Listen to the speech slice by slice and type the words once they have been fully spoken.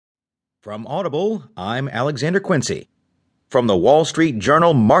From Audible, I'm Alexander Quincy. From the Wall Street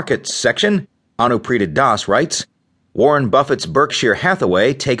Journal Markets section, Anupreeta Das writes, Warren Buffett's Berkshire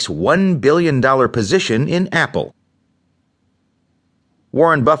Hathaway takes $1 billion position in Apple.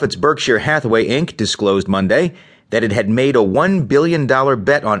 Warren Buffett's Berkshire Hathaway Inc. disclosed Monday that it had made a $1 billion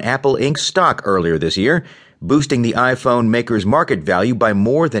bet on Apple Inc. stock earlier this year, boosting the iPhone maker's market value by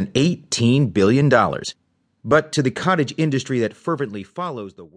more than $18 billion. But to the cottage industry that fervently follows the